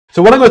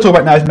So what I'm going to talk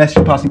about now is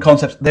message passing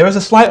concepts. There is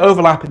a slight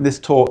overlap in this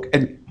talk,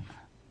 and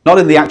not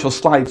in the actual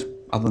slides,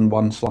 other than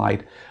one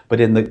slide,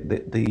 but in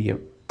the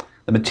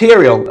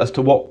material as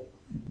to what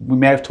we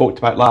may have talked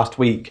about last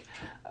week.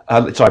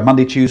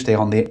 Monday, Tuesday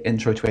on the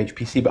intro to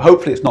HPC, but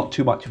hopefully it's not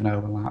too much of an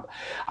overlap.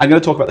 I'm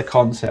going to talk about the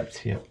concepts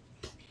here.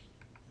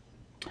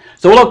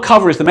 So what I'll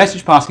cover is the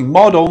message passing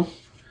model,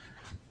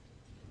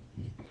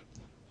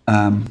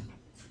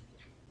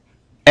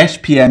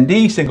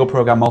 SPMD, single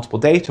program multiple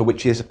data,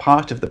 which is a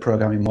part of the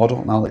programming model,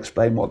 and I'll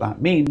explain what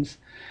that means.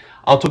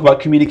 I'll talk about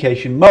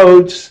communication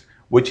modes,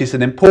 which is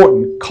an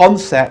important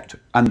concept,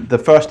 and the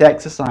first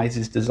exercise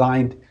is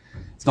designed,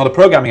 it's not a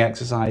programming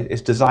exercise,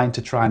 it's designed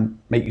to try and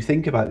make you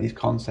think about these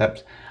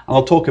concepts. And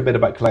I'll talk a bit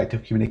about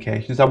collective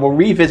communications, and we'll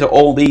revisit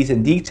all these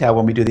in detail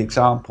when we do the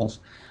examples,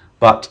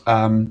 but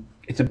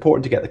it's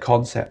important to get the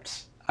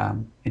concepts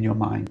in your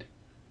mind.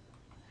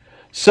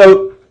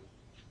 So,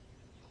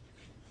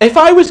 if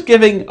I was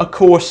giving a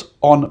course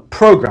on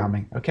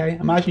programming, okay,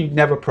 imagine you'd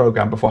never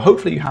programmed before.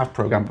 Hopefully you have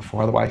programmed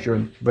before, otherwise you're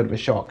in a bit of a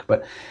shock.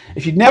 But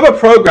if you'd never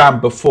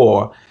programmed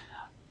before,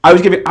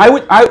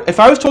 if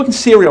I was talking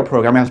serial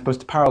programming as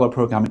opposed to parallel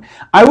programming,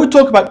 I would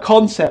talk about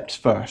concepts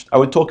first. I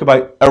would talk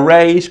about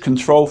arrays,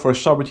 control for a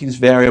subroutines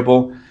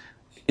variable.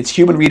 It's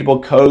human readable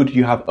code.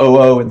 You have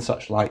OO and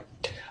such like.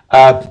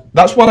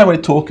 That's what I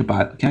would talk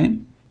about, okay?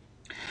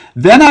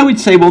 Then I would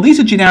say, well,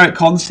 these are generic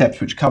concepts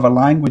which cover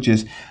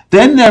languages.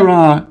 Then there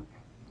are,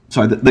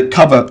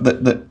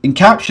 that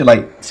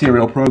encapsulate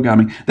serial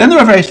programming. Then there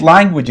are various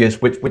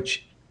languages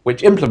which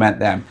implement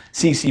them.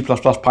 C, C++,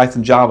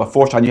 Python, Java,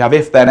 Fortran. You have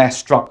if, then,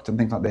 S, struct, and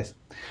things like this.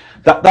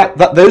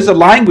 Those are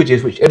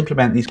languages which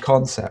implement these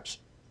concepts.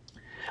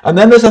 And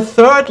then there's a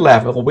third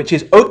level, which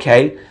is,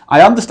 okay, I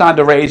understand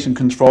arrays and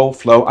control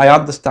flow. I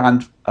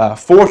understand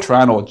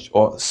Fortran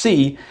or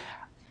C.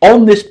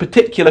 On this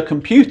particular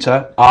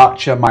computer,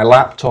 Archer, my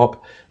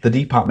laptop, the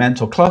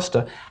departmental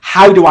cluster,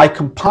 how do I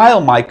compile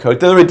my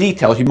code? There are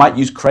details. You might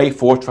use Cray,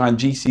 Fortran,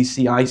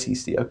 GCC,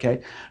 ICC,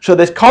 okay? So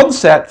there's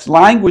concepts,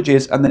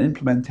 languages, and then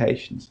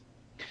implementations.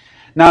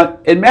 Now,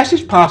 in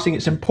message passing,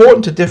 it's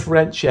important to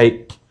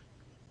differentiate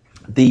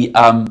these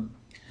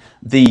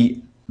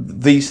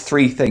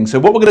three things. So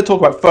what we're going to talk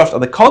about first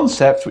are the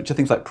concepts, which are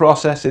things like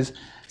processes,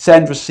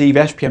 send, receive,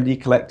 SPMD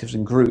collectives,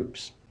 and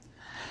groups.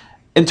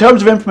 In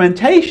terms of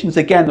implementations,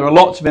 again, there are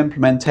lots of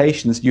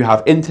implementations. You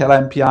have Intel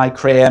MPI,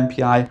 Cray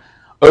MPI,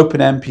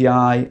 Open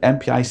MPI,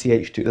 MPI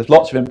CH2. There's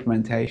lots of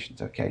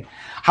implementations, okay?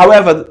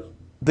 However,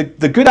 the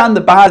good and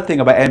the bad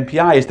thing about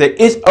MPI is there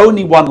is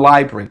only one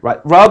library, right?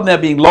 Rather than there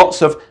being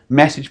lots of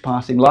message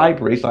passing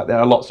libraries, like there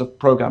are lots of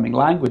programming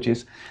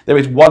languages, there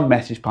is one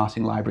message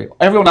passing library.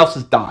 Everyone else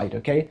has died,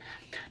 okay?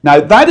 Now,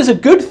 that is a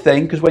good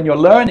thing, because when you're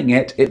learning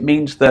it, it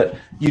means that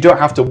you don't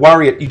have to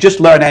worry. You just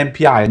learn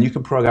MPI, and you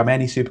can program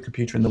any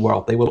supercomputer in the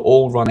world. They will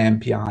all run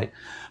MPI.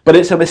 But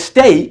it's a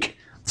mistake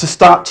to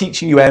start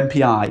teaching you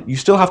MPI. You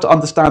still have to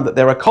understand that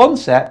there are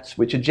concepts,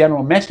 which are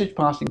general message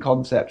passing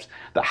concepts,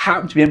 that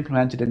happen to be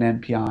implemented in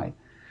MPI.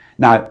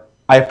 Now,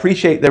 I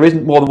appreciate there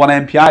isn't more than one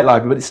MPI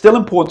library, but it's still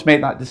important to make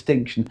that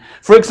distinction.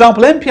 For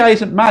example, MPI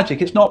isn't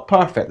magic, it's not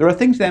perfect. There are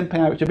things in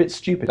MPI which are a bit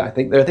stupid, I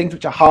think. There are things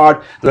which are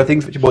hard, there are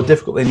things which are more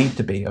difficult than they need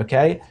to be,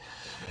 okay?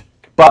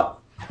 But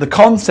the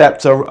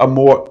concepts are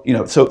more, you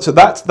know, so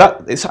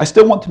I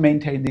still want to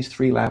maintain these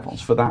three levels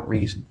for that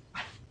reason.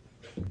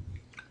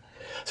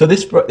 So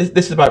this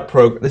is about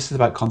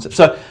concepts.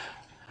 So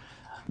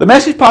the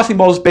message passing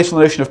model is based on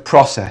the notion of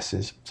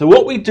processes. So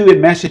what we do in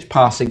message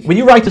passing, when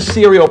you write a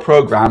serial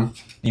program,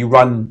 you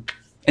run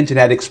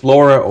Internet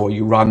Explorer or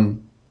you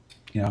run,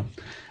 you know,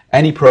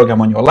 any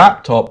program on your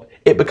laptop,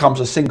 it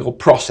becomes a single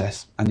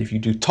process. And if you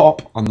do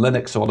top on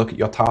Linux or look at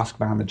your task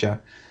manager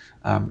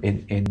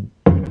in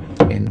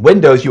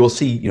Windows, you will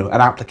see, you know, an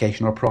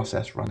application or a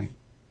process running.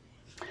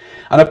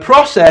 And a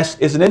process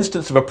is an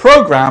instance of a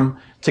program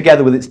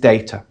together with its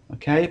data,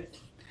 okay?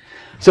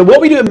 So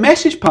what we do in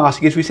message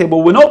passing is we say,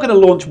 well, we're not going to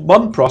launch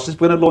one process,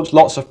 we're going to launch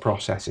lots of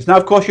processes. Now,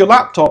 of course, your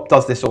laptop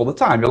does this all the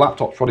time. Your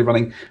laptop's probably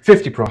running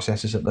 50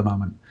 processes at the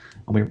moment.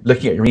 And we're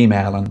looking at your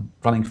email and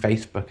running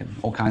Facebook and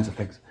all kinds of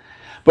things.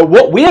 But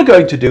what we are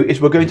going to do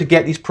is we're going to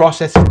get these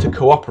processes to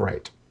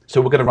cooperate.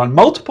 So we're going to run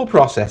multiple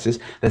processes.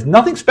 There's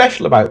nothing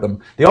special about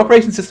them. The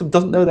operating system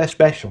doesn't know they're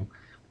special.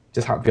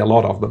 Just happen to be a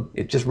lot of them.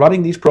 It's just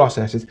running these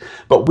processes.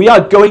 But we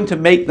are going to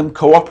make them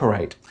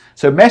cooperate.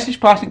 So message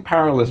passing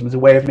parallelism is a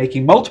way of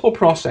making multiple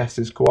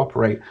processes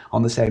cooperate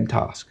on the same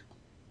task.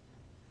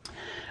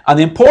 And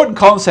the important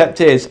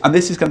concept is, and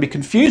this is going to be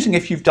confusing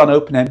if you've done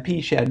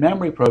OpenMP, shared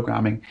memory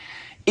programming,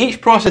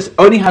 each process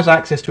only has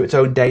access to its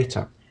own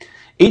data.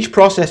 Each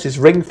process is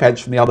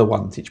ring-fenced from the other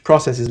ones. Each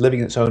process is living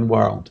in its own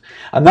world.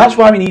 And that's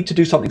why we need to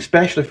do something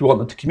special if we want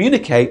them to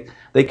communicate.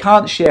 They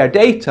can't share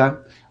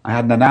data. I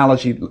had an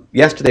analogy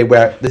yesterday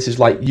where this is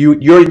like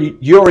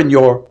you're in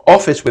your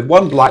office with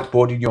one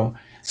blackboard and your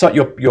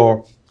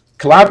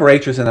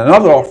collaborators in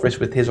another office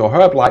with his or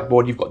her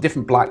blackboard. You've got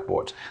different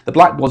blackboards. The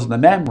blackboards in the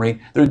memory,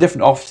 they're in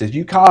different offices.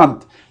 You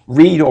can't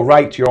read or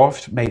write to your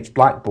office mate's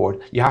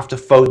Blackboard, you have to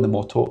phone them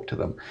or talk to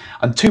them.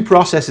 And two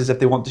processes, if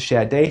they want to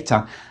share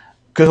data,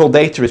 because all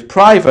data is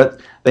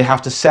private, they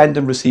have to send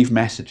and receive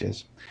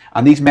messages.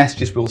 And these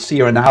messages we'll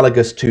see are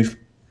analogous to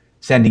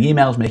sending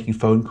emails, making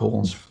phone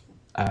calls,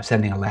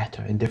 sending a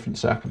letter in different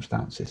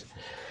circumstances.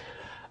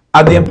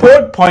 And the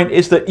important point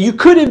is that you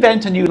could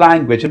invent a new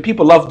language, and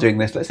people love doing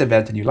this. Let's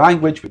invent a new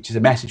language, which is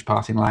a message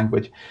passing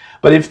language.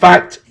 But in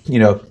fact,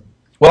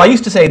 well, I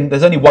used to say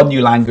there's only one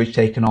new language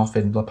taken off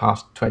in the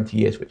past 20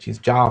 years, which is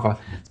Java.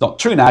 It's not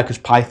true now because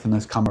Python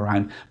has come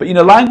around. But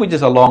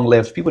languages are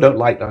long-lived. People don't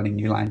like learning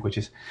new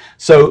languages.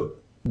 So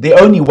the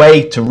only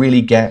way to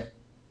really get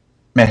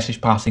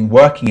message passing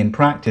working in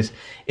practice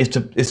is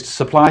to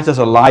supply it as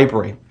a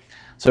library.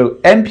 So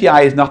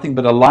MPI is nothing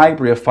but a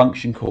library of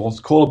function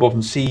calls, callable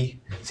from C,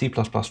 C++,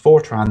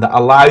 Fortran, that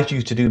allows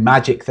you to do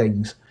magic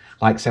things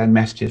like send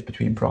messages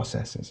between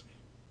processes.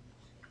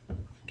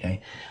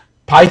 Okay.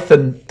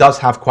 Python does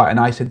have quite a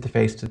nice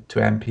interface to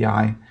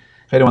MPI.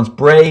 If anyone's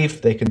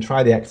brave, they can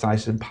try the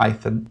exercises in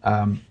Python,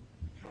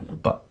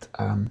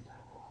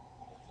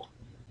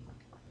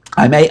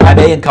 I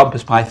may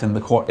encompass Python in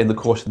the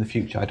course in the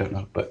future. I don't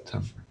know, but.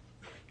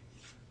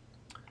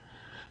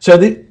 So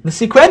the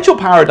sequential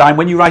paradigm,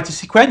 when you write a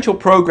sequential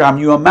program,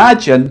 you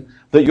imagine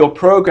that your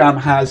program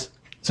has,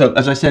 so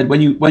as I said,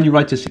 when you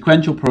write a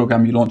sequential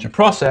program, you launch a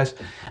process,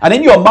 and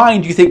in your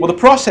mind you think, well, the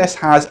process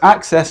has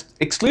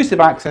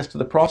exclusive access to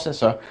the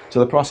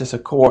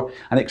processor core,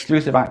 and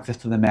exclusive access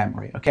to the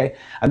memory, okay?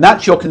 And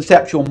that's your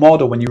conceptual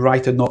model when you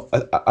write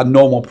a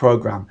normal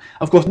program.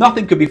 Of course,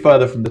 nothing could be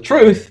further from the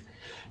truth,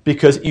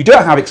 because you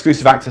don't have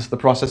exclusive access to the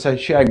processor,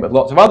 sharing with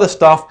lots of other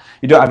stuff.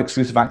 You don't have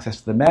exclusive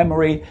access to the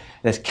memory.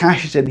 There's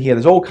caches in here.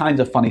 There's all kinds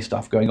of funny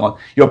stuff going on.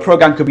 Your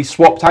program could be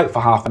swapped out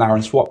for half an hour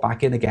and swapped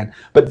back in again.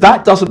 But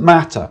that doesn't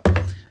matter.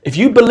 If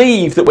you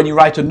believe that when you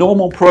write a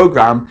normal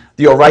program,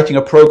 that you're writing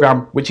a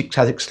program which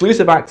has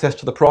exclusive access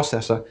to the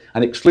processor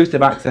and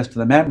exclusive access to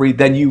the memory,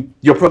 then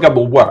your program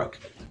will work,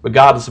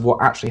 regardless of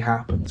what actually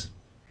happens.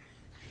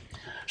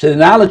 So the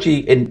analogy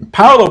in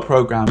parallel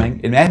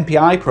programming, in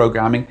MPI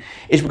programming,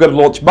 is we're going to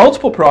launch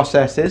multiple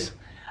processes,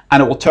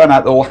 and it will turn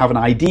out they all have an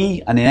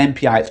ID, and in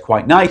MPI it's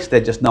quite nice,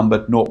 they're just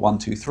numbered 0, 1,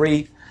 2,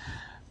 3.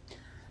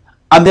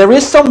 And there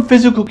is some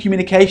physical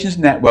communications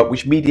network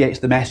which mediates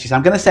the messages.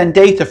 I'm going to send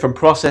data from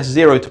process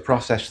 0 to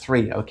process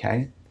 3,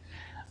 okay?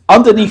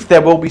 Underneath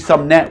there will be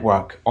some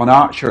network. On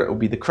Archer it will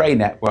be the Cray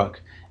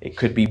network. It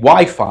could be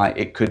Wi-Fi,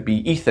 it could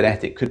be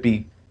Ethernet, it could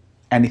be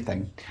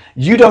anything.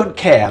 You don't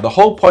care. The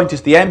whole point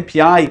is the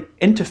MPI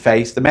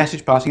interface, the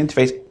message passing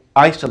interface,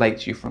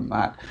 isolates you from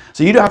that.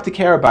 So you don't have to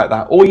care about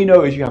that. All you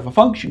know is you have a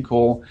function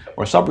call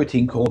or a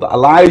subroutine call that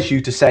allows you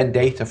to send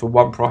data from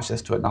one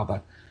process to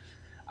another.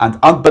 And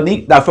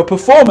underneath, now for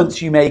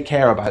performance you may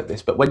care about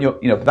this, but when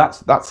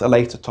that's a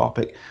later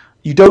topic.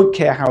 You don't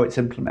care how it's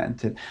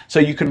implemented. So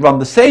you can run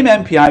the same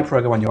MPI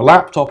program on your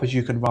laptop as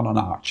you can run on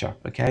Archer,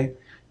 okay?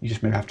 You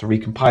just may have to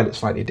recompile it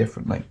slightly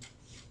differently.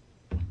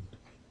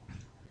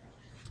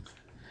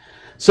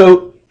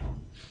 So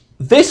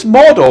this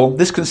model,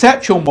 this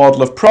conceptual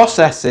model of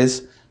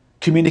processes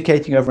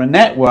communicating over a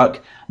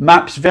network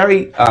maps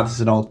this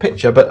is an old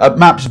picture, but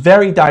maps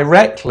very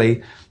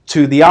directly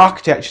to the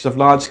architectures of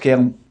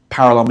large-scale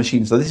parallel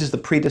machines. So this is the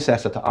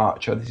predecessor to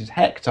Archer. This is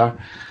Hector,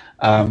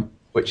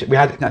 which we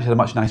had actually a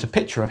much nicer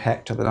picture of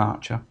Hector than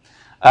Archer,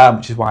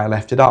 which is why I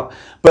left it up.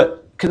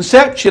 But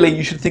conceptually,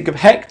 you should think of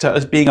Hector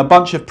as being a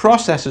bunch of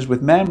processors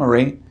with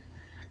memory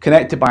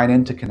connected by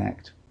an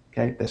interconnect.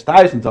 Okay, there's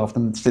thousands of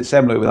them,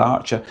 similar with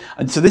Archer,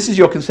 and so this is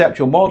your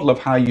conceptual model of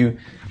how you're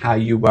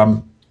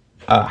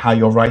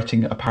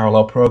writing a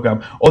parallel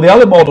program. Or the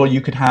other model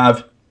you could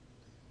have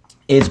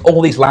is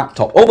all these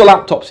laptops. All the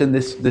laptops in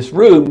this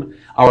room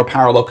are a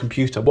parallel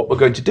computer. What we're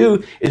going to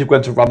do is we're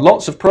going to run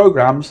lots of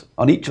programs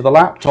on each of the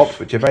laptops,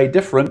 which are very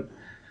different.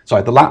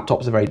 Sorry, the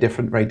laptops are very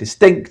different, very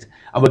distinct,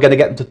 and we're going to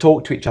get them to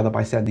talk to each other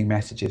by sending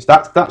messages.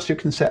 That's your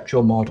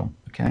conceptual model.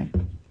 Okay.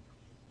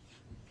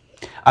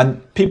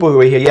 And people who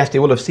were here yesterday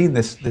will have seen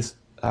this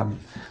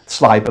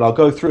slide, but I'll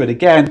go through it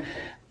again.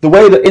 The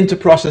way that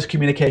inter-process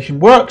communication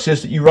works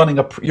is that you're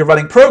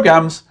running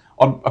programs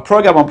on a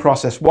program on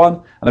process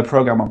 1 and a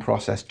program on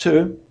process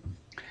 2.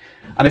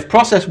 And if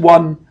process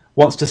 1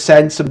 wants to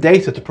send some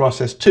data to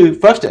process 2,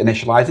 first it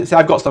initializes it. Say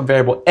I've got some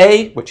variable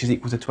A, which is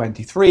equal to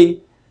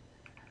 23.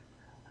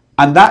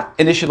 And that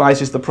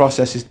initializes the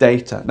process's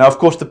data. Now, of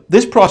course,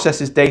 this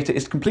process's data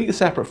is completely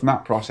separate from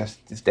that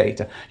process's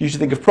data. You should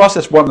think of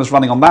process 1 as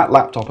running on that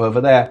laptop over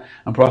there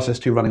and process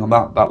 2 running on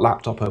that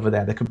laptop over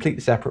there. They're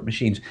completely separate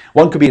machines.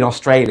 One could be in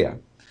Australia.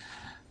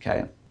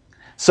 Okay.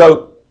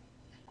 So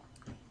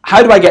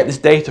how do I get this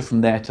data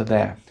from there to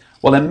there?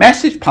 Well, in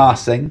message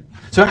passing,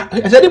 so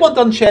has anyone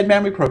done shared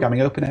memory programming,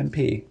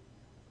 OpenMP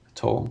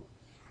at all?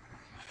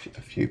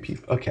 A few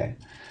people, okay.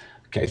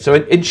 Okay, so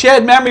in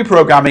shared memory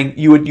programming,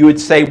 you would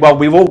say, well,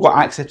 we've all got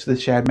access to the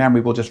shared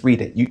memory, we'll just read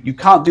it. You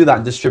can't do that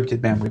in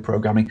distributed memory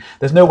programming.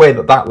 There's no way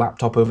that that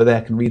laptop over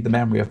there can read the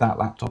memory of that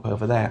laptop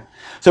over there.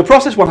 So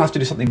process one has to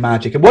do something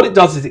magic. And what it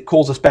does is it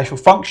calls a special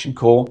function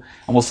call,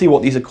 and we'll see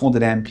what these are called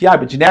in MPI,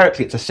 but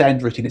generically it's a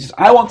send routine. It says,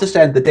 I want to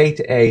send the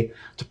data A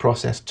to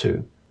process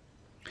 2.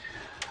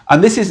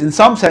 And this is, in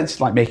some sense,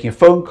 like making a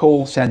phone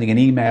call, sending an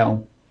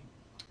email,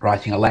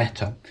 writing a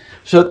letter.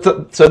 So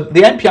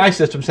the MPI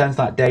system sends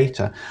that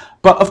data.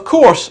 But of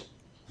course,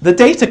 the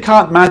data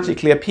can't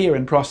magically appear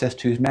in process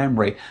 2's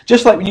memory.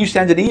 Just like when you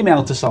send an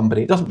email to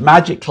somebody, it doesn't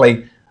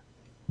magically,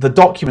 the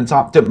documents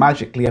don't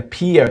magically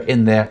appear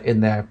in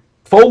their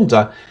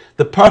folder.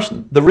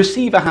 The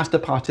receiver has to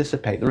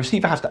participate. The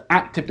receiver has to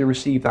actively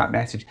receive that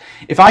message.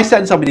 If I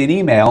send somebody an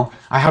email,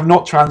 I have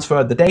not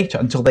transferred the data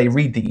until they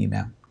read the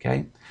email.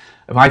 Okay?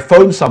 If I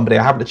phone somebody,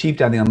 I haven't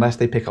achieved anything unless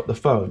they pick up the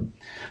phone.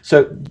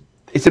 So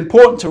it's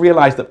important to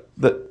realize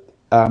that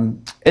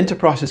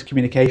inter-process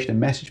communication and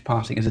message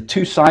passing is a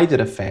two-sided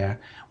affair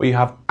where you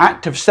have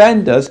active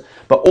senders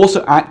but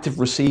also active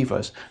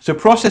receivers. So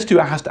process 2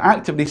 has to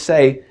actively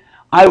say,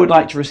 I would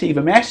like to receive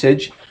a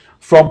message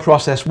from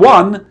process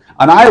 1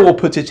 and I will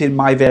put it in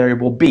my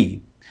variable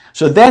B.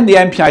 So then the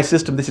MPI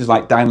system, this is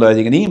like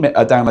downloading an email,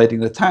 downloading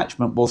an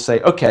attachment, will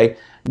say, okay,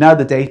 now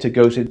the data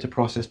goes into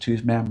process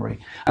 2's memory.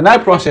 And now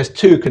process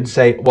 2 can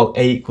say, well,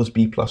 A equals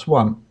B plus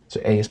 1,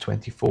 so A is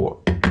 24.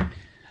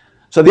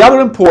 So the other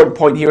important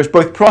point here is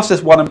both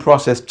process 1 and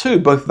process 2,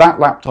 both that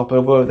laptop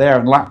over there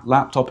and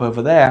laptop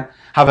over there,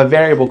 have a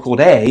variable called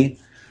A,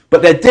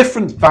 but they're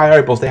different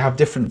variables, they have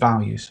different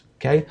values.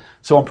 Okay?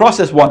 So on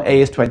process 1,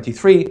 A is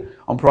 23,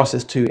 on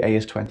process 2, A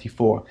is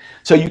 24.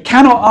 So you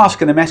cannot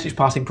ask in a message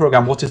passing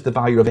program, what is the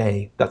value of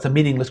A? That's a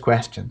meaningless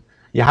question.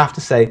 You have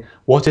to say,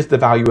 what is the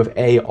value of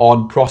A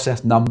on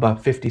process number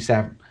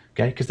 57?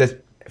 Okay? Because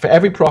for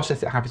every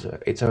process it has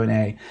its own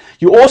A.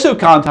 You also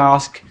can't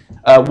ask,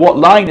 what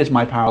line is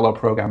my parallel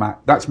program at?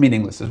 That's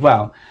meaningless as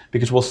well,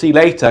 because we'll see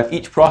later,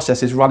 each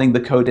process is running the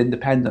code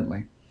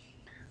independently.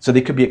 So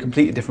they could be at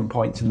completely different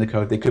points in the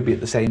code, they could be at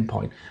the same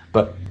point.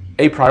 But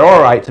a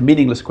priori, it's a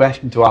meaningless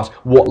question to ask,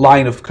 what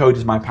line of code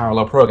is my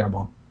parallel program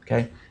on?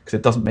 Okay? Because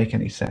it doesn't make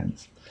any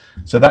sense.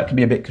 So that can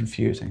be a bit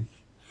confusing.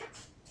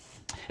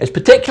 It's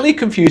particularly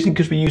confusing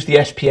because we use the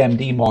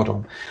SPMD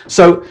model.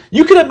 So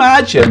you can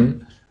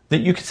imagine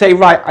that you could say,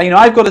 right,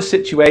 I've got a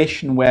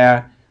situation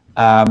where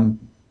I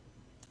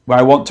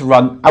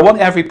want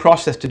every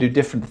process to do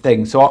different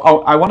things. So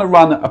I want to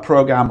run a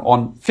program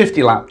on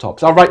 50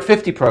 laptops. I'll write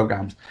 50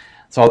 programs.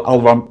 So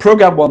I'll run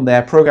program 1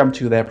 there, program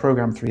 2 there,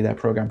 program 3 there,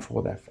 program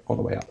 4 there, all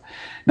the way up.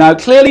 Now,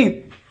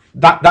 clearly,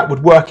 that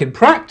would work in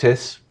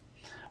practice,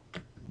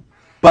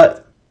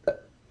 but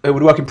it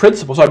would work in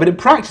principle, sorry, but in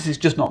practice, it's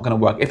just not going to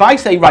work. If I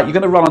say, right, you're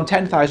going to run on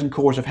 10,000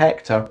 cores of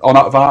Hector, or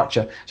not of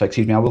Archer, so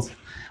excuse me,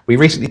 we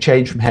recently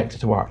changed from Hector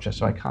to Archer,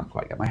 so I can't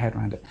quite get my head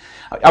around it.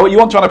 You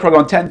want to run a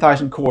program on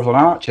 10,000 cores on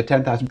Archer,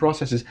 10,000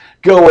 processes,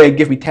 go away and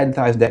give me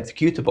 10,000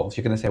 executables.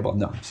 You're going to say, well,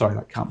 no, sorry,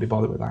 I can't be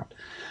bothered with that.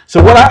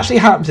 So what actually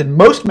happens in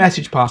most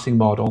message passing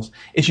models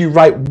is you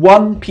write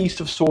one piece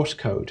of source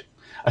code,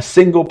 a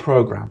single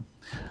program.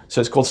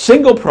 So it's called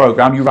single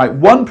program, you write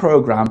one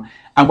program,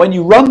 and when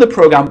you run the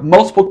program,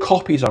 multiple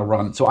copies are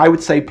run. So I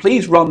would say,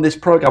 please run this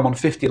program on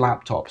 50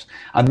 laptops,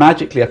 and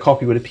magically a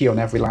copy would appear on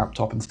every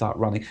laptop and start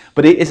running.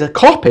 But it is a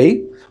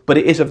copy, but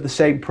it is of the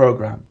same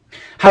program.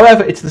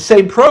 However, it's the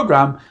same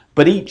program,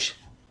 but each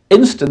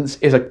instance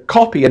is a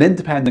copy, an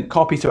independent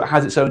copy, so it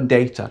has its own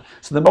data.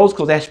 So the model is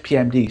called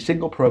SPMD,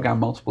 single program,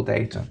 multiple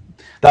data.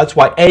 That's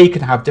why A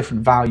can have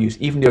different values,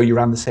 even though you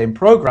ran the same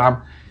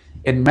program.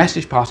 In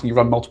message passing, you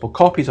run multiple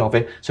copies of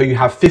it, so you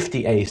have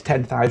 50 A's,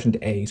 10,000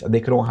 A's, and they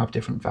can all have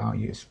different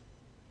values.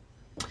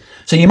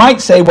 So you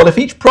might say, well, if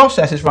each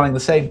process is running the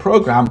same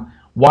program,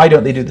 why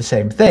don't they do the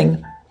same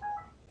thing?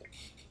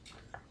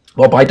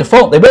 Well, by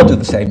default, they will do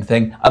the same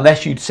thing,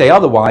 unless you'd say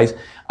otherwise.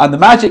 And the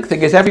magic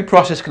thing is every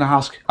process can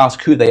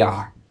ask who they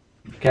are.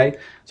 Okay?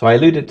 So I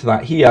alluded to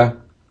that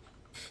here.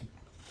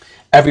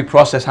 Every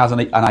process has an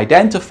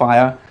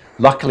identifier.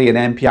 Luckily, in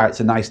MPI,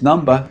 it's a nice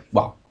number.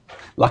 Well,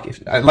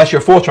 unless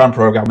you're a Fortran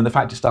programmer, the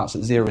fact it starts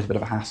at 0 is a bit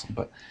of a hassle,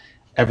 but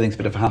everything's a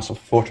bit of a hassle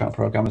for Fortran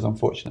programmers,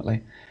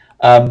 unfortunately.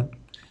 And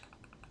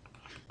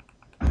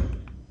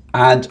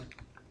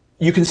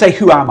you can say,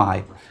 who am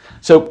I?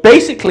 So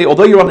basically,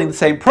 although you're running the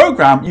same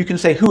program, you can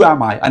say, who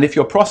am I? And if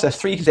you're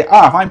process 3, you can say, if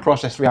I'm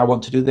process 3, I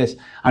want to do this.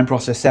 I'm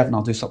process 7,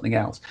 I'll do something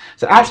else.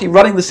 So actually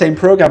running the same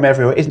program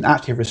everywhere isn't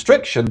actually a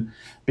restriction,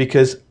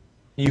 because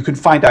you can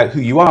find out who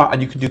you are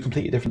and you can do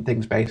completely different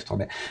things based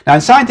on it. Now,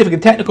 in scientific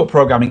and technical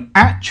programming,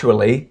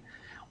 actually,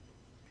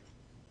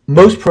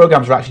 most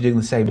programs are actually doing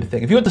the same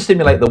thing. If you want to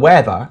simulate the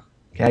weather,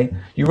 okay,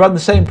 you run the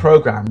same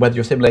program, whether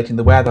you're simulating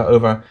the weather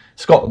over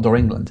Scotland or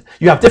England.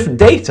 You have different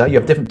data, you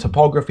have different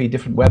topography,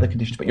 different weather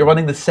conditions, but you're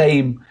running the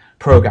same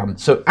program.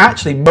 So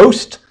actually,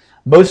 most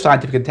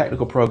scientific and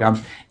technical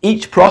programs,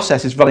 each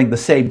process is running the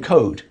same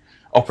code,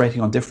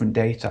 operating on different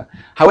data.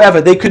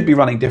 However, they could be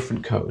running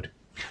different code.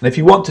 And if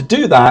you want to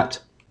do that,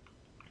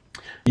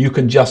 you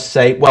can just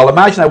say, well,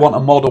 imagine I want a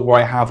model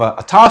where I have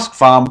a task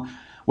farm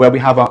where we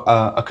have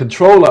a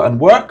controller and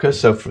workers.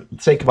 So for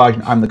the sake of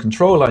argument, I'm the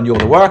controller and you're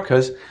the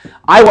workers.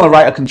 I want to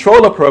write a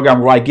controller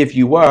program where I give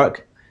you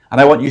work, and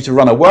I want you to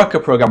run a worker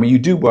program where you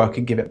do work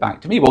and give it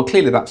back to me. Well,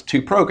 clearly that's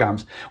two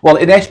programs. Well,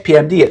 in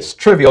SPMD, it's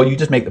trivial. You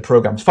just make the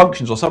programs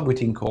functions or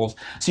subroutine calls.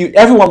 So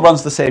everyone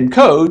runs the same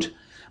code,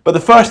 but the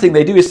first thing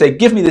they do is say,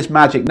 give me this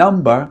magic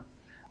number.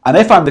 And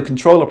if I'm the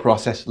controller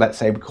process, let's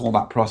say we call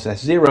that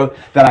process 0,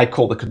 then I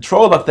call the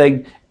controller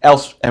thing,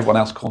 else everyone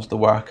else calls the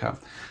worker.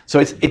 So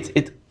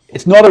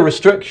it's not a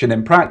restriction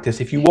in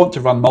practice. If you want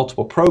to run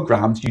multiple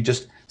programs, you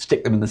just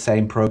stick them in the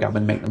same program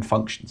and make them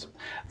functions.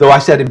 Though I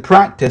said in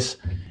practice,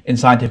 in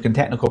scientific and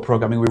technical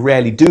programming, we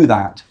rarely do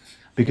that,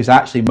 because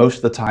actually most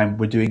of the time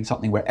we're doing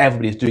something where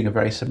everybody is doing a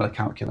very similar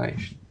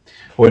calculation.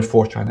 Or in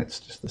Fortran, it's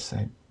just the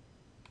same.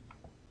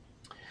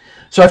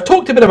 So I've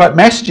talked a bit about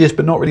messages,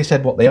 but not really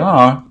said what they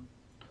are.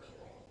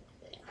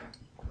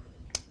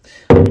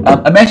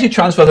 A message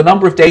transfers a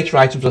number of data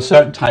items of a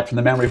certain type from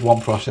the memory of one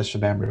process to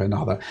the memory of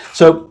another.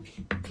 So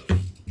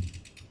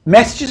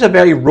messages are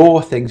very raw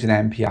things in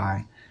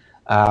MPI.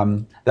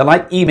 They're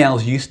like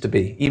emails used to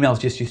be. Emails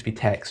just used to be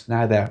text.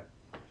 Now they're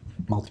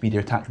multimedia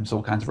attachments,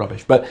 all kinds of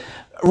rubbish. But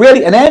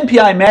really, an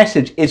MPI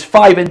message is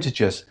 5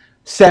 integers,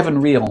 7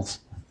 reals,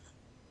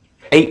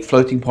 8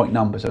 floating point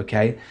numbers,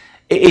 okay?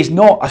 It is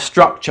not a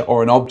structure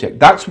or an object.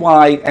 That's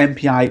why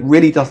MPI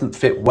really doesn't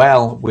fit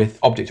well with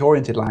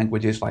object-oriented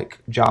languages like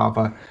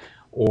Java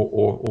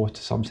or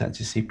to some sense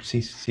C++,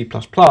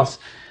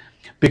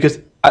 because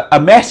a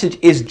message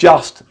is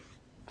just,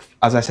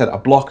 as I said, a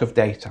block of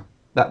data.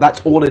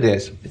 That's all it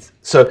is.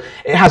 So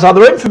it has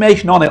other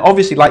information on it.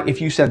 Obviously, like if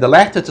you send a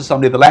letter to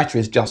somebody, the letter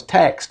is just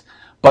text,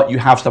 but you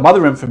have some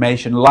other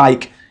information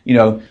like, you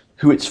know,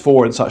 who it's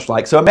for and such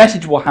like. So a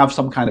message will have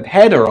some kind of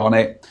header on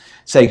it,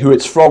 saying who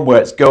it's from,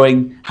 where it's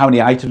going, how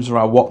many items there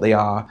are, what they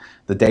are,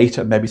 the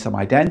data, maybe some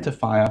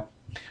identifier.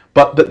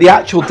 But the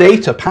actual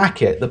data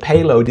packet, the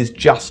payload, is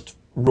just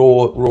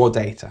raw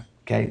data.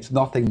 Okay, it's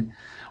nothing.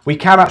 We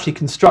can actually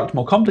construct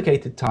more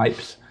complicated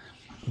types,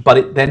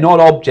 but they're not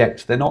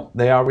objects. They're not.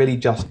 They are really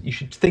just. You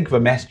should think of a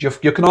message.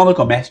 Your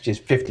canonical message is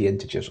 50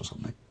 integers or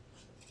something.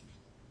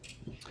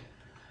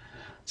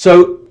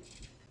 So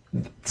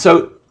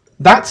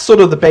that's sort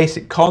of the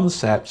basic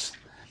concepts.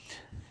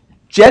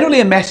 Generally,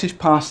 in message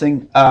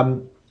passing,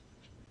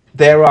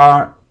 there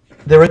are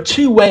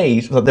 2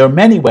 ways. Well, there are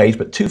many ways,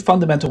 but 2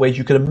 fundamental ways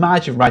you could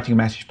imagine writing a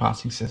message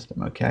passing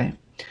system. Okay.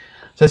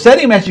 So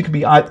sending a message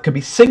can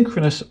be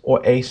synchronous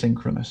or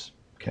asynchronous.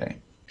 Okay.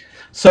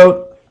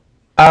 So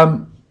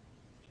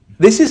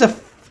this is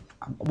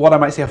what I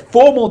might say a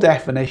formal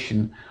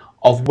definition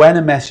of when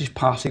a message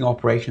passing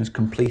operation is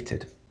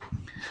completed.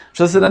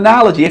 So as an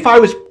analogy, if I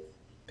was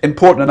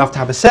important enough to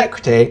have a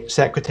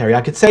secretary,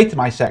 I could say to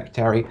my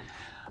secretary,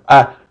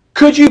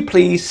 could you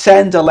please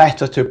send a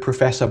letter to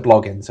Professor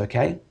Bloggins,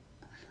 okay?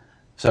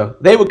 So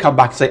they would come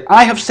back and say,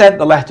 I have sent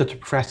the letter to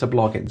Professor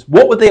Bloggins.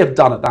 What would they have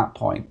done at that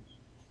point?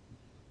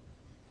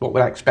 What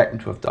would I expect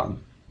them to have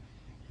done?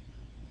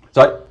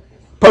 So I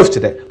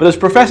posted it, but has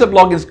Professor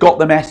Bloggins got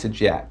the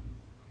message yet?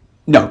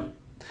 No.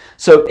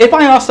 So if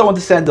I ask someone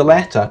to send a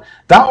letter,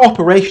 that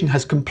operation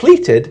has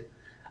completed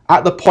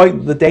at the point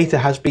that the data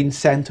has been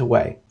sent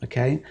away,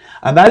 okay?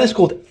 And that is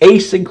called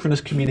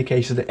asynchronous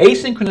communication. The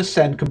asynchronous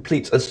send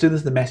completes as soon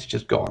as the message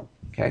is gone,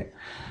 okay?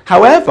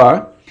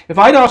 However, if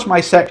I'd asked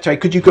my secretary,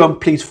 could you go and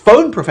please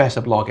phone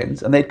Professor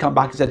Bloggins? And they'd come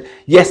back and said,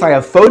 yes, I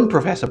have phoned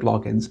Professor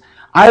Bloggins.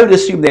 I would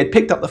assume they'd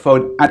picked up the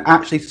phone and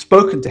actually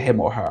spoken to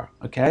him or her,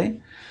 okay?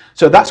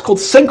 So that's called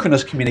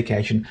synchronous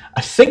communication.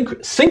 A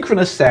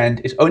synchronous send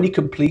is only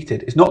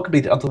completed, it's not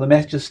completed until the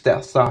message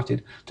has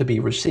started to be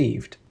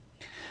received.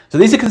 So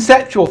these are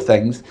conceptual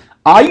things.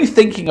 Are you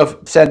thinking of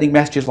sending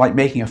messages like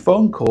making a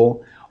phone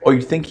call, or are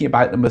you thinking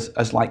about them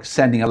as like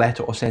sending a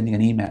letter or sending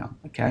an email,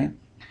 okay?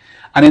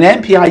 And in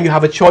MPI, you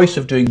have a choice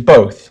of doing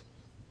both.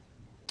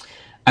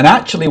 And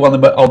actually,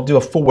 I'll do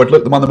a forward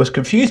look. One of the most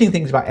confusing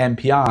things about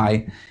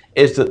MPI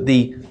is that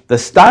the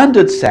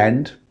standard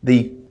send,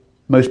 the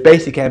most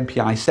basic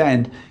MPI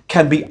send,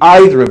 can be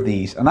either of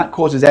these, and that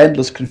causes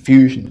endless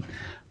confusion.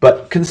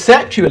 But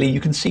conceptually, you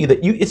can see that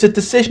it's a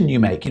decision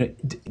you make. You know,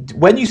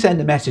 when you send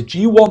a message, do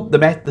you want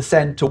the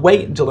send to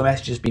wait until the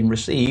message has been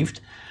received,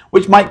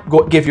 which might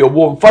give you a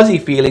warm, fuzzy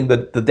feeling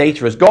that the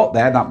data has got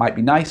there. That might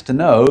be nice to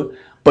know,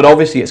 but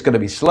obviously it's going to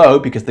be slow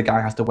because the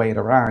guy has to wait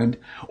around.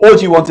 Or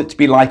do you want it to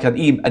be like an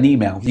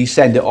email? You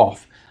send it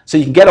off. So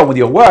you can get on with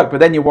your work, but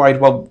then you're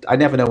worried, well, I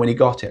never know when he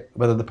got it,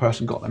 whether the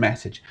person got the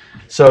message.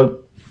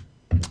 So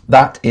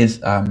that is...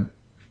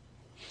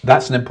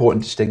 that's an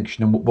important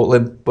distinction, and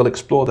we'll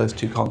explore those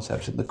 2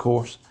 concepts in the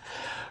course.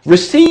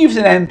 Receives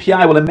in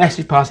MPI, well, in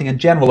message passing in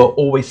general, are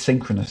always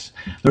synchronous.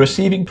 The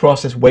receiving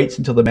process waits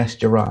until the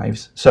message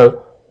arrives.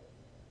 So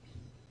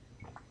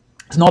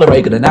it's not a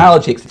very good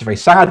analogy, it's a very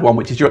sad one,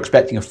 which is you're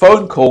expecting a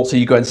phone call, so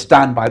you go and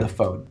stand by the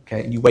phone,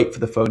 okay, and you wait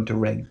for the phone to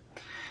ring.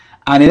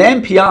 And in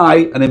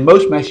MPI and in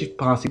most message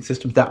passing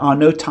systems, there are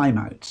no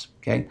timeouts,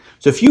 okay?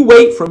 So if you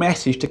wait for a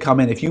message to come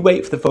in, if you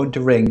wait for the phone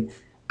to ring,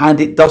 and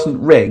it doesn't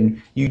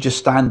ring, you just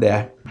stand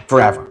there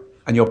forever.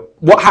 And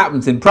what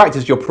happens in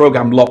practice, your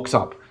program locks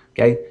up,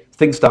 okay?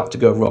 Things start to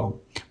go wrong.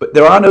 But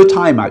there are no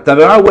timeouts. Now,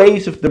 there are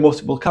ways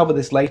we'll cover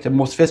this later,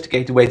 more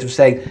sophisticated ways of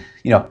saying,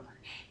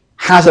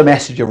 has a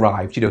message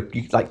arrived?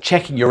 Like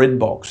checking your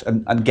inbox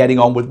and getting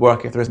on with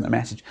work if there isn't a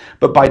message.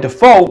 But by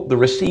default, the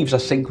receives are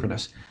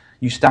synchronous.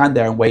 You stand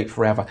there and wait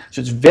forever.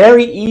 So it's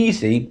very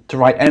easy to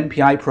write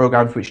MPI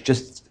programs which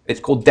it's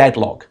called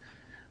deadlock.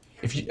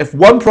 If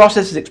one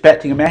process is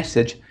expecting a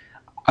message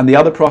and the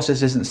other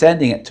process isn't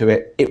sending it to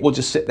it, it will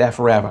just sit there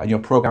forever and your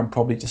program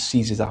probably just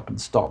seizes up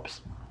and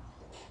stops.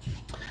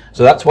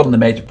 So that's one of the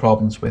major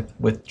problems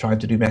with trying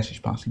to do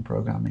message passing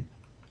programming.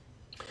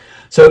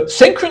 So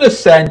synchronous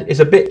send is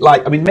a bit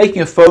like,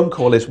 making a phone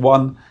call is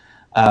one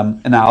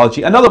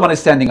analogy. Another one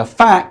is sending a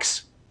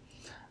fax.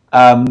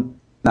 Now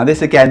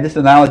this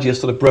analogy is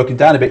sort of broken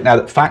down a bit now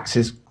that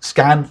faxes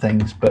scan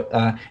things, but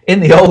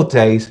in the old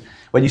days,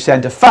 when you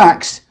sent a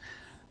fax,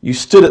 you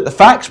stood at the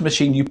fax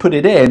machine, you put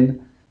it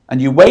in,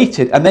 and you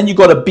waited, and then you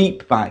got a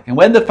beep back. And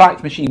when the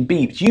fax machine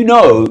beeped, you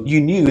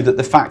knew that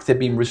the fax had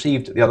been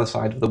received at the other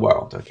side of the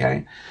world,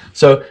 okay?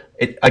 So,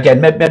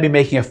 again, maybe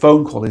making a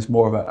phone call is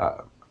more of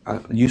a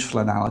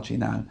useful analogy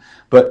now.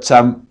 But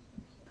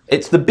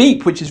it's the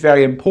beep which is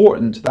very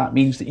important. That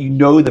means that you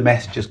know the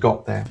message has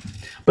got there.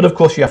 But of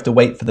course, you have to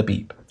wait for the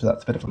beep, so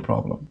that's a bit of a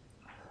problem.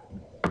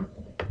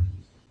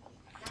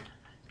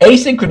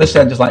 Asynchronous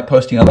send is like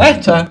posting a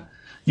letter.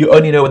 You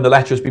only know when the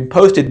letter has been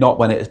posted, not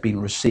when it has been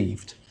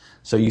received.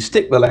 So you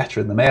stick the letter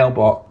in the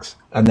mailbox,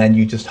 and then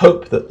you just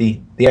hope that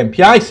the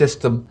MPI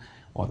system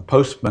or the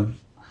postman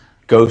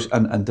goes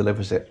and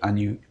delivers it.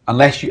 And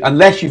unless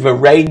you've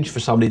arranged for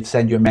somebody to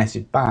send you a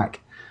message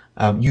back,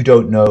 you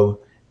don't know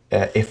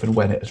if and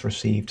when it is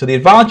received. So the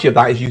advantage of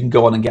that is you can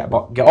go on and get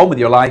on with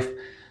your life,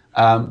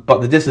 but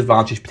the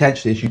disadvantage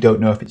potentially is you don't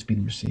know if it's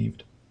been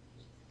received.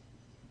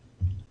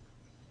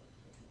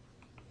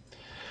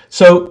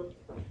 So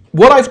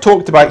what I've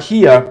talked about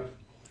here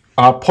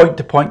are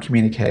point-to-point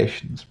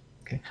communications.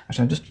 Okay.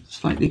 Actually, I'm just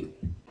slightly,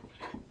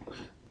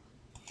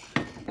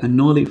 I'm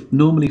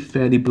normally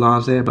fairly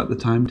blasé about the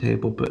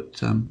timetable,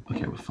 but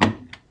okay, we're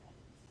fine.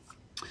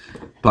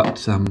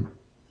 But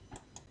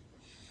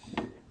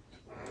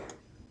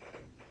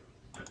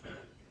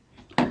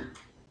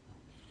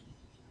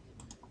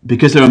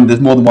because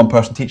there's more than one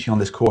person teaching on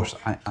this course,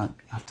 I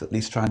have to at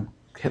least try and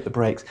hit the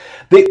brakes.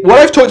 What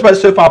I've talked about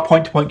so far,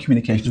 point-to-point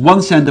communications,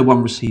 one sender,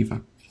 one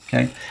receiver.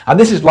 Okay, and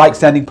this is like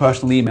sending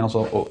personal emails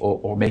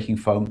or making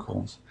phone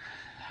calls.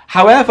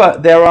 However,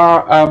 there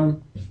are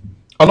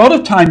a lot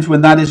of times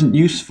when that isn't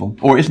useful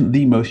or isn't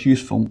the most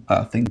useful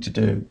thing to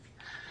do.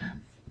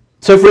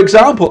 So, for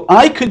example,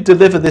 I could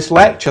deliver this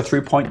lecture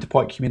through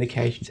point-to-point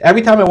communications.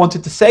 Every time I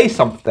wanted to say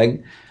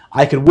something,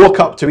 I could walk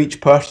up to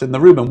each person in the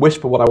room and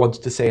whisper what I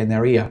wanted to say in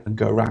their ear and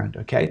go around.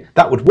 Okay,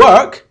 that would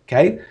work.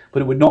 Okay,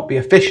 but it would not be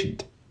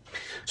efficient.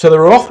 So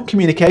there are often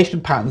communication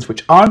patterns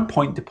which aren't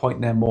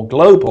point-to-point, they're more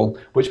global,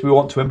 which we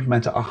want to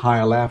implement at a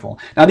higher level.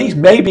 Now these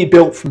may be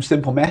built from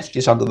simple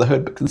messages under the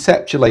hood, but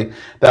conceptually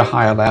they're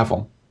higher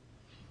level.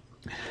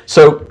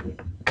 So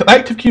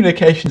collective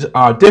communications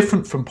are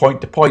different from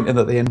point-to-point in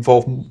that they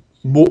involve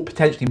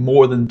potentially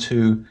more than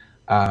two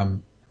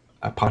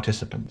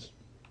participants.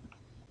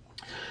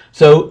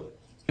 So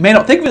you may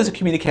not think of it as a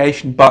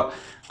communication, but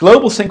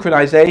global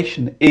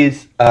synchronization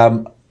is,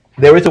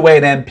 there is a way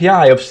in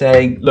MPI of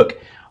saying, look,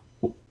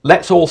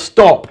 let's all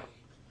stop,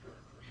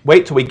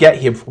 wait till we get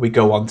here before we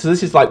go on. So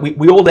this is like,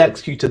 we all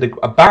executed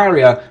a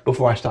barrier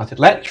before I started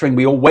lecturing.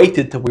 We all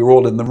waited till we were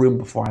all in the room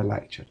before I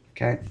lectured,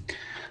 okay?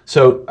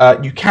 So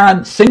you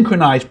can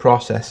synchronize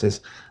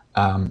processes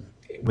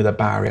with a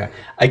barrier.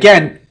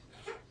 Again,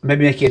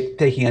 maybe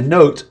taking a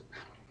note,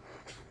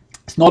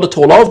 it's not at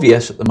all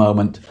obvious at the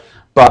moment,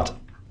 but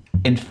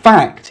in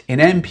fact, in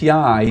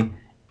MPI,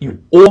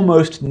 you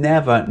almost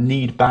never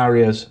need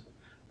barriers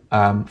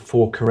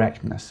for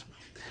correctness.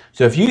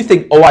 So if you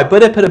think, oh, I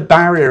better put a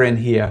barrier in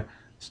here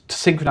to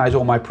synchronize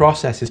all my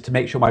processes to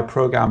make sure my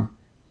program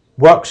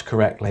works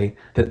correctly,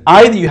 then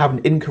either you have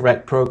an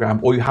incorrect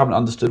program or you haven't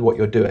understood what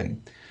you're doing.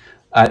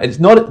 That is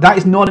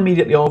not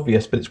immediately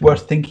obvious, but it's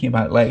worth thinking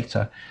about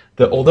later,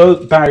 that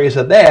although barriers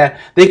are there,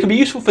 they can be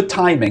useful for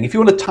timing. If you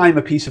want to time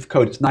a piece of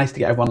code, it's nice to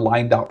get everyone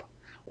lined up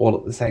all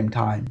at the same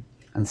time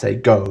and say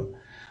go.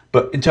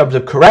 But in terms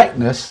of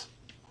correctness,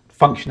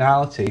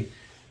 functionality,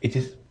 it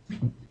is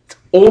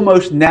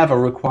almost never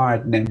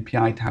required in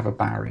MPI to have a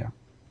barrier.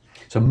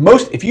 So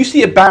if you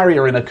see a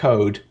barrier in a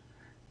code,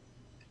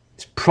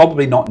 it's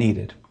probably not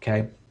needed,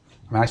 okay?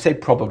 I mean, I say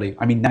probably,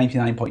 I mean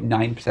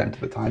 99.9% of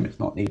the time it's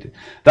not needed.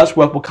 That's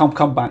where we'll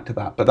come back to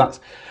that, but that's,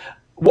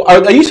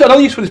 another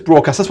use for this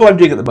broadcast, that's what I'm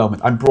doing at the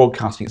moment, I'm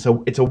broadcasting.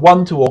 So it's a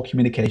one-to-all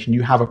communication.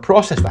 You have a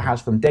process that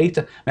has some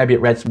data, maybe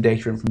it read some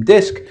data in from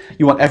disk,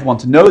 you want everyone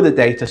to know the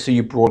data, so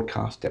you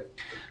broadcast it.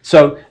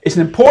 So it's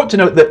important to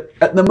note that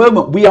at the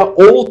moment we are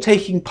all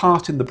taking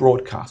part in the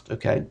broadcast,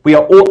 okay? We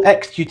are all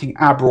executing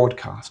our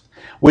broadcast.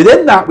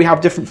 Within that we have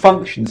different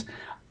functions.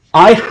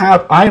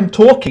 I am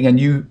talking and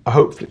you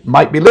hopefully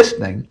might be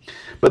listening,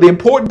 but the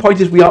important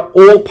point is we are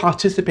all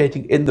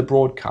participating in the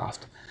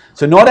broadcast.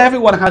 So not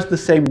everyone has the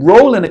same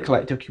role in a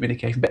collective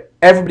communication, but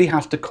everybody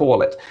has to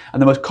call it.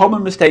 And the most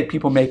common mistake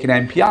people make in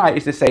MPI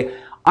is to say,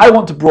 I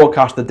want to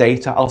broadcast the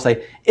data. I'll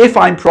say, if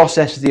I'm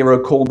process 0,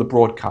 call the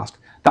broadcast.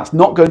 That's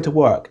not going to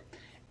work.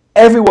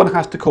 Everyone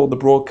has to call the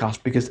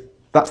broadcast because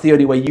that's the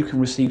only way you can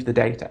receive the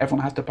data.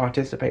 Everyone has to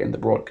participate in the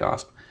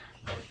broadcast.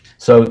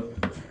 So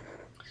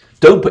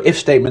don't put if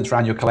statements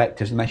around your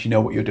collectives unless you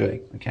know what you're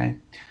doing, okay?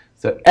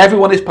 So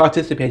everyone is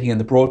participating in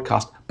the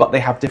broadcast, but they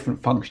have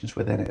different functions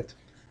within it.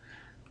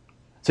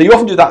 So you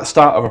often do that at the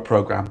start of a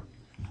program.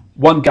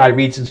 One guy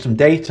reads in some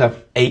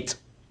data, 8,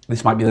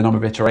 this might be the number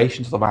of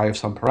iterations of the value of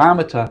some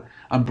parameter,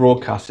 and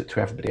broadcasts it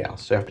to everybody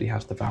else. So everybody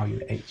has the value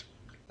 8.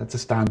 That's a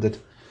standard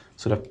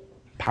sort of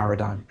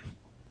paradigm.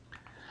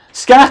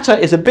 Scatter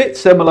is a bit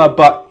similar,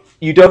 but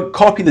you don't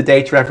copy the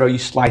data everywhere, you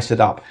slice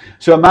it up.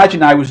 So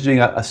imagine I was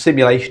doing a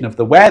simulation of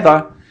the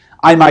weather.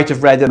 I might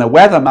have read in a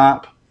weather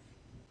map,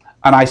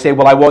 and I say,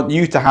 well, I want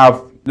you to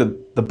have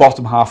the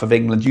bottom half of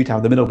England, you to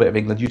have the middle bit of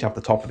England, you to have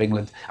the top of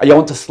England. And you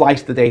want to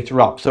slice the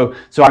data up. So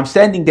I'm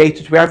sending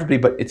data to everybody,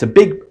 but it's a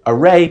big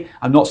array.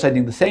 I'm not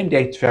sending the same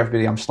data to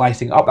everybody, I'm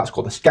slicing it up. That's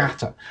called a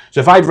scatter. So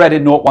if I'd read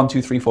in 0, 1,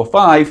 2, 3, 4,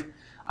 5,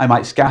 I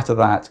might scatter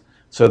that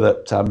so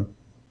that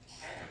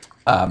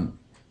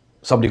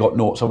somebody got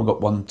 0, someone got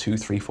 1, 2,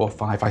 3, 4,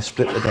 5. I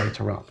split the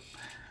data up.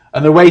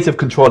 And there are ways of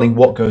controlling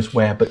what goes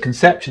where, but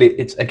conceptually,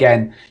 it's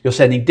again, you're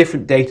sending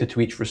different data to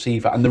each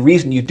receiver. And the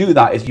reason you do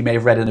that is you may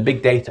have read in a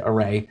big data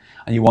array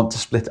and you want to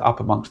split it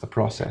up amongst the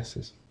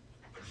processes.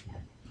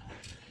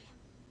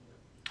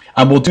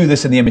 And we'll do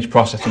this in the image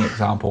processing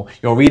example.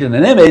 You'll read in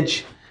an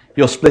image,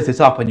 you'll split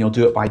it up, and you'll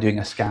do it by doing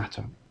a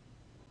scatter.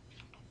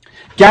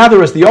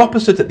 Gather is the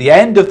opposite. At the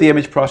end of the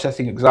image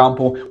processing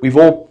example, we've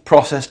all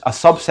processed a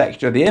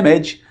subsection of the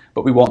image,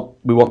 but we want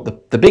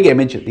the big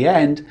image at the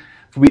end.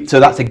 So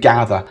that's a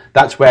gather.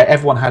 That's where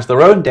everyone has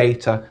their own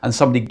data and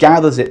somebody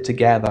gathers it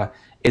together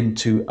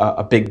into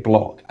a big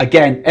block.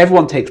 Again,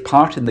 everyone takes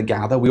part in the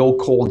gather. We all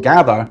call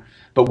gather,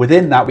 but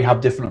within that we have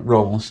different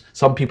roles.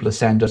 Some people are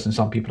senders and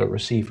some people are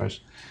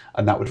receivers,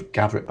 and that would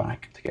gather it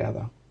back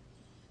together.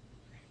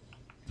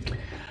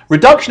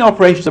 Reduction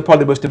operations are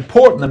probably the most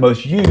important, the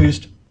most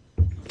used.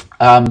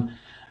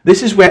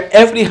 This is where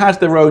everybody has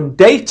their own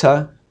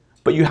data,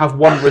 but you have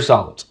one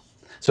result.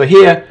 So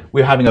here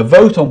we're having a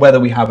vote on whether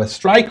we have a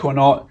strike or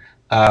not.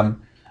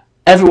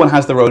 Everyone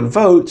has their own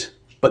vote,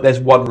 but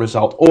there's one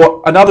result.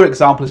 Or another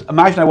example is,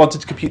 imagine I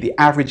wanted to compute the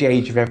average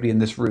age of everybody in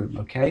this room,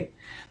 okay?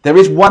 There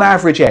is one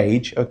average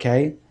age,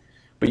 okay?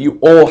 But you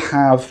all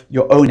have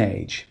your own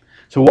age.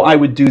 So what I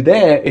would do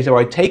there is I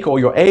would take all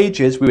your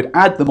ages, we would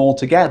add them all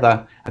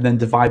together, and then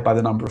divide by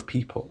the number of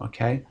people,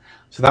 okay?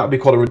 So that would be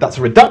called that's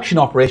a reduction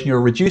operation.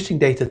 You're reducing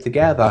data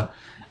together,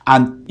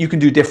 and you can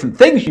do different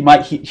things. You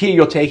might, here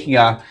you're taking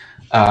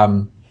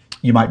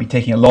you might be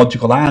taking a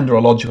logical AND or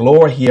a logical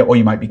OR here, or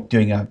you might be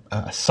doing a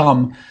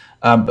sum.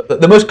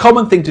 But the most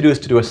common thing to do is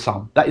to do a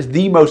sum. That is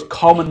the most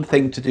common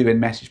thing to do in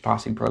message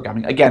passing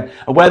programming. Again,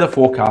 a weather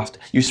forecast,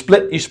 you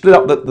split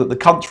up the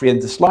country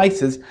into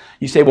slices.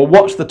 You say, well,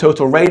 what's the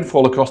total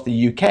rainfall across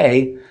the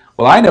UK?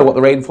 Well, I know what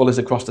the rainfall is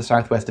across the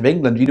southwest of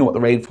England. You know what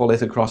the rainfall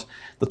is across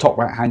the top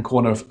right-hand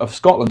corner of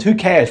Scotland. Who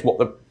cares what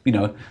the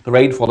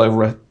rainfall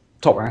over a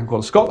top right-hand corner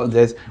of Scotland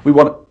is?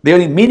 The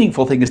only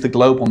meaningful thing is the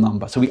global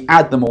number. So we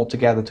add them all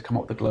together to come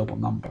up with the global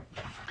number.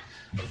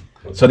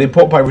 So the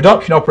important part,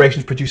 reduction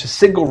operations produce a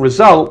single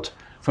result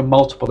from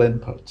multiple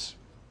inputs.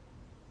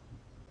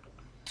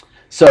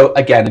 So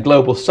again, a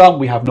global sum,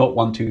 we have 0,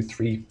 1, 2,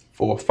 3,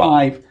 4,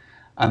 5,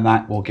 and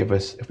that will give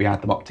us, if we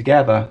add them up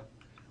together,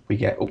 we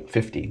get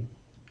 15.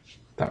 Is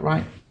that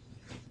right?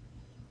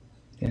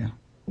 Yeah.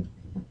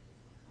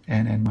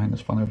 n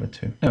minus 1 over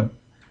 2. No.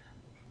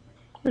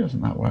 Why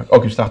doesn't that work? Oh,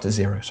 we start at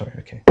 0, sorry,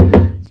 okay.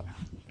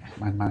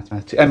 N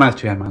minus 2, n minus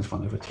 2, n minus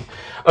 1 over 2.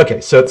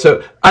 Okay,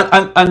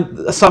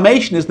 and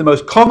summation is the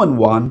most common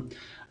one.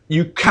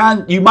 You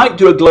might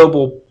do a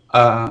global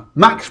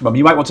maximum.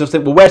 You might want to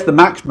think, well, where's the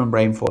maximum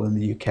rainfall in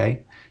the UK?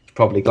 It's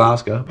probably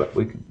Glasgow, but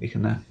we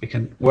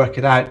can work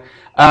it out.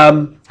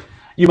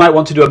 You might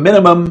want to do a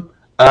minimum.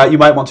 You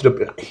might want to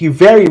do. You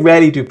very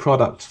rarely do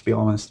products, to be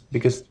honest,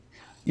 because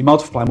you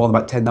multiply more than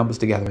about 10 numbers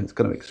together and it's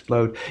going to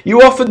explode.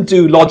 You often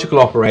do logical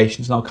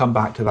operations, and I'll come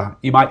back to that.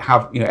 You might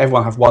have,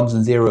 everyone have ones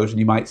and zeros, and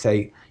you might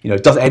say,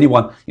 does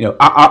anyone,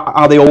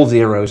 are they all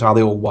zeros? Are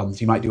they all ones?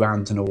 You might do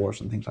ands and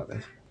ors and things like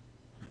this.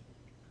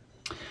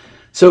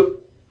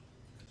 So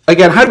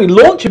again, how do we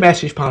launch a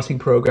message passing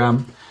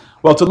program?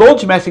 Well, to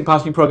launch a message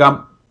passing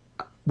program,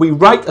 we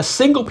write a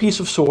single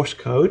piece of source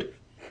code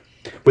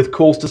with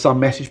calls to some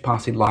message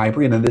passing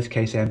library, and in this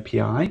case,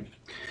 MPI.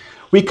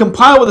 We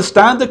compile with a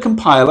standard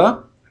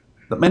compiler.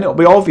 That may not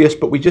be obvious,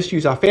 but we just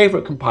use our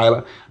favorite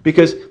compiler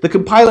because the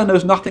compiler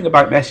knows nothing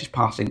about message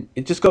passing.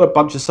 It's just got a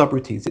bunch of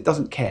subroutines. It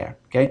doesn't care.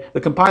 Okay?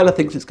 The compiler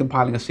thinks it's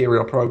compiling a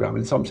serial program.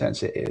 In some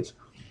sense, it is.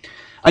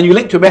 And you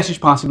link to a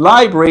message passing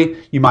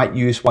library. You might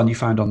use one you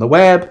found on the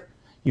web.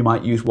 You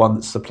might use one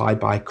that's supplied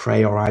by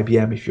Cray or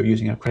IBM if you're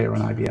using a Cray or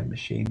an IBM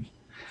machine.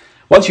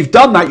 Once you've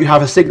done that, you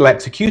have a single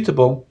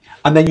executable,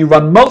 and then you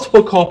run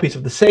multiple copies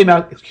of the same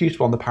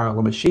executable on the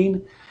parallel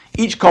machine.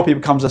 Each copy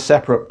becomes a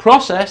separate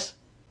process.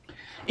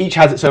 Each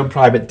has its own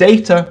private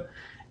data.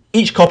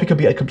 Each copy can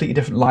be a completely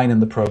different line in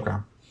the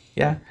program.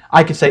 Yeah,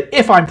 I could say,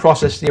 if I'm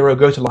process 0,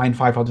 go to line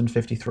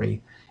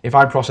 553. If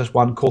I'm process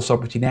 1, call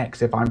subroutine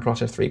X. If I'm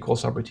process 3, call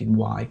subroutine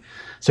Y.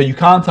 So you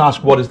can't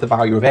ask what is the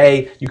value of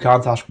A. You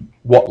can't ask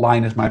what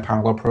line is my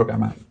parallel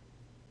program at,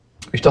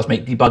 which does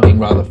make debugging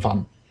rather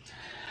fun.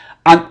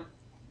 And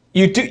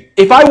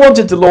if I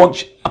wanted to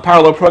launch a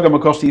parallel program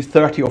across these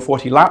 30 or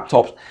 40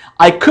 laptops,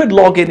 I could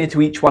log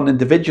into each one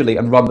individually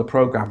and run the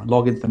program and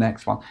log into the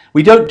next one.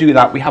 We don't do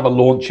that. We have a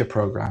launcher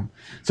program.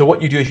 So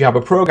what you do is you have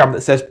a program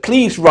that says,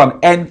 please run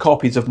n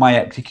copies of my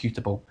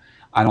executable.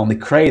 And on the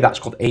Cray, that's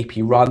called AP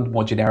run.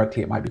 More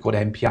generically, it might be called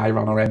MPI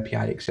run or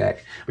MPI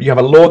exec. But you have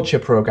a launcher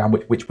program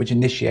which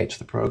initiates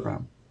the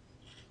program.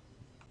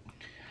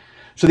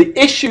 So the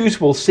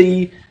issues we'll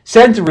see,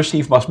 send and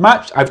receive must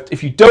match.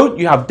 If you don't,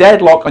 you have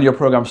deadlock on your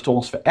program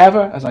stalls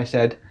forever. As I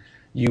said,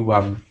 there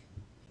are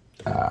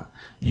no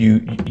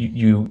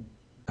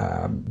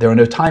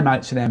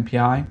timeouts in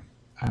MPI.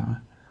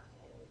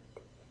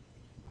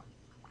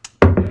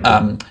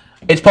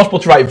 It's possible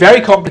to write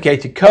very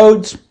complicated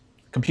codes.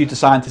 Computer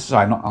scientists,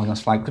 sorry, I'm going to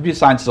slag. Computer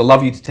scientists will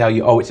love you to tell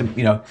you, oh, it's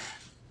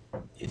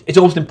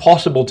almost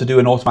impossible to do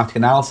an automatic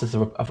analysis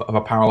of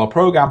a parallel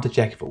program to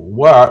check if it will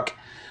work.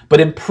 But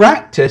in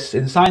practice,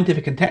 in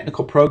scientific and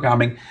technical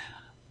programming,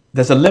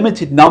 there's a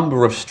limited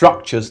number of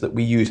structures that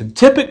we use. And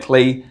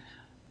typically,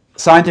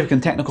 scientific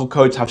and technical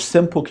codes have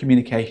simple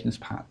communications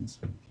patterns.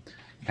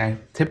 Okay?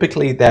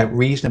 Typically, they're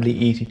reasonably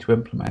easy to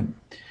implement.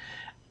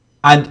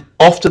 And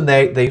often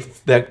they're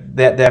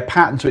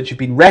patterns which have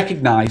been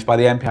recognized by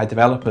the MPI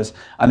developers.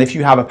 And if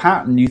you have a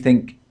pattern, you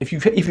think, if you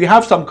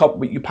have some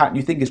pattern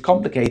you think is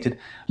complicated,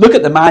 look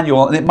at the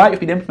manual, and it might have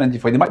been implemented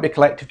for you. There might be a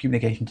collective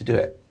communication to do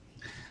it.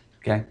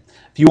 Okay.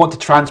 If you want to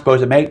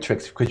transpose a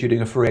matrix because you're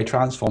doing a Fourier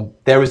transform,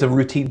 there is a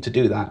routine to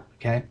do that.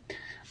 Okay,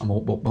 and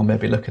we'll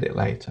maybe look at it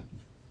later.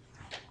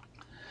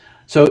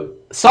 So,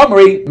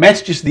 summary: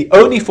 messages are the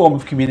only form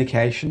of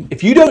communication.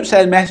 If you don't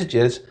send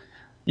messages,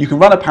 you can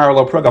run a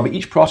parallel program, but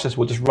each process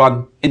will just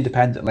run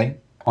independently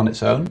on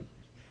its own.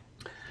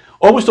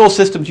 Almost all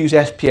systems use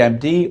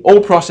SPMD. All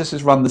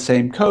processes run the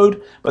same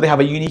code, but they have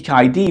a unique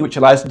ID which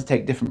allows them to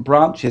take different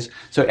branches.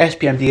 So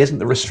SPMD isn't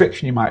the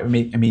restriction you might have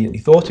immediately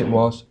thought it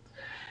was.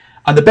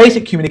 And the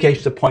basic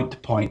communications are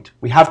point-to-point.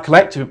 We have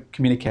collective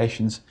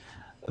communications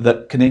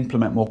that can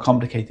implement more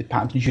complicated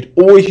patterns. You should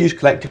always use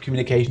collective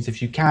communications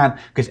if you can,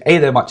 because A,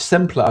 they're much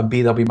simpler, and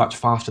B, they'll be much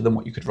faster than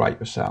what you could write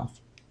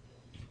yourself.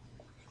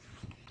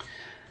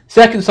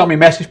 Second summary,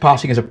 message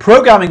passing is a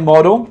programming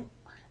model.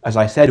 As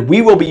I said,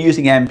 we will be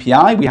using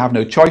MPI. We have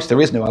no choice.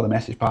 There is no other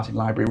message passing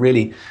library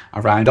really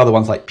around. Other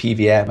ones like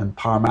PVM and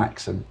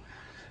Parmax and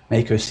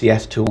Mako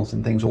CS tools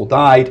and things all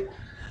died,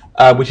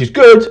 which is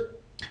good.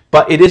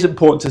 But it is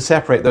important to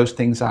separate those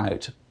things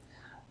out.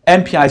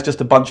 MPI is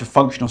just a bunch of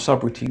functional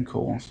subroutine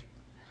calls.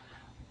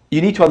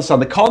 You need to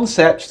understand the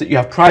concepts that you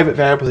have private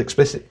variables,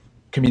 explicit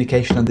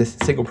communication, and this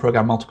single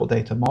program multiple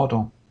data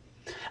model.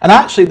 And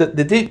actually,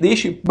 the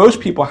issue most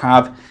people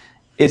have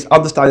is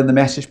understanding the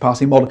message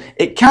passing model.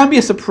 It can be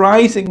a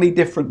surprisingly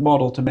different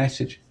model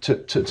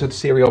to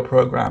serial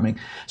programming.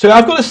 So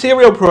I've got a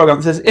serial program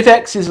that says if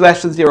x is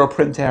less than 0,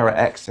 print error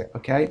exit.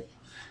 Okay,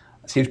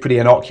 that seems pretty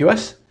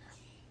innocuous.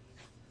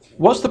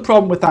 What's the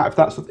problem with that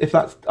if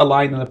that's a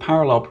line in a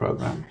parallel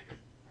program?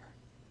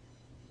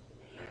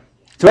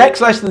 So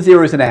x less than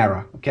 0 is an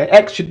error. Okay,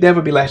 x should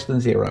never be less than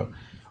 0.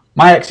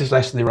 My x is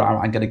less than 0,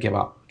 I'm going to give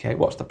up. Okay,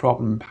 what's the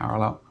problem in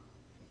parallel?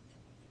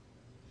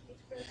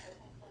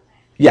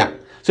 Yeah,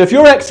 so if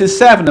your x is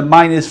 7 and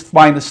mine is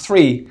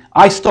 -3,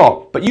 I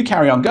stop, but you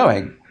carry on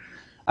going.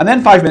 And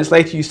then 5 minutes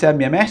later you send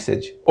me a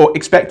message, or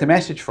expect a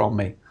message from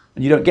me,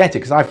 and you don't get it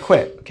because I've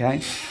quit. Okay,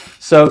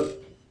 so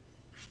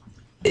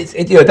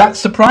that's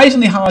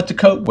surprisingly hard to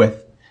cope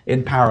with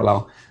in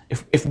parallel.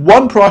 If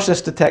one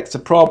process detects a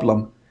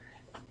problem,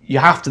 you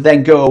have to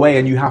then go away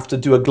and you have to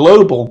do a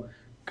global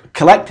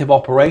collective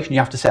operation. You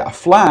have to set a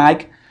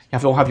flag. You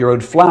have to all have your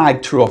own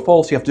flag, true or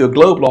false. You have to do a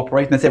global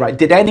operation and say, right,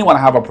 did anyone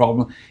have a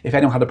problem? If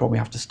anyone had a problem, you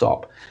have to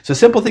stop. So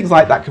simple things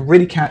like that can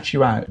really catch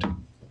you out.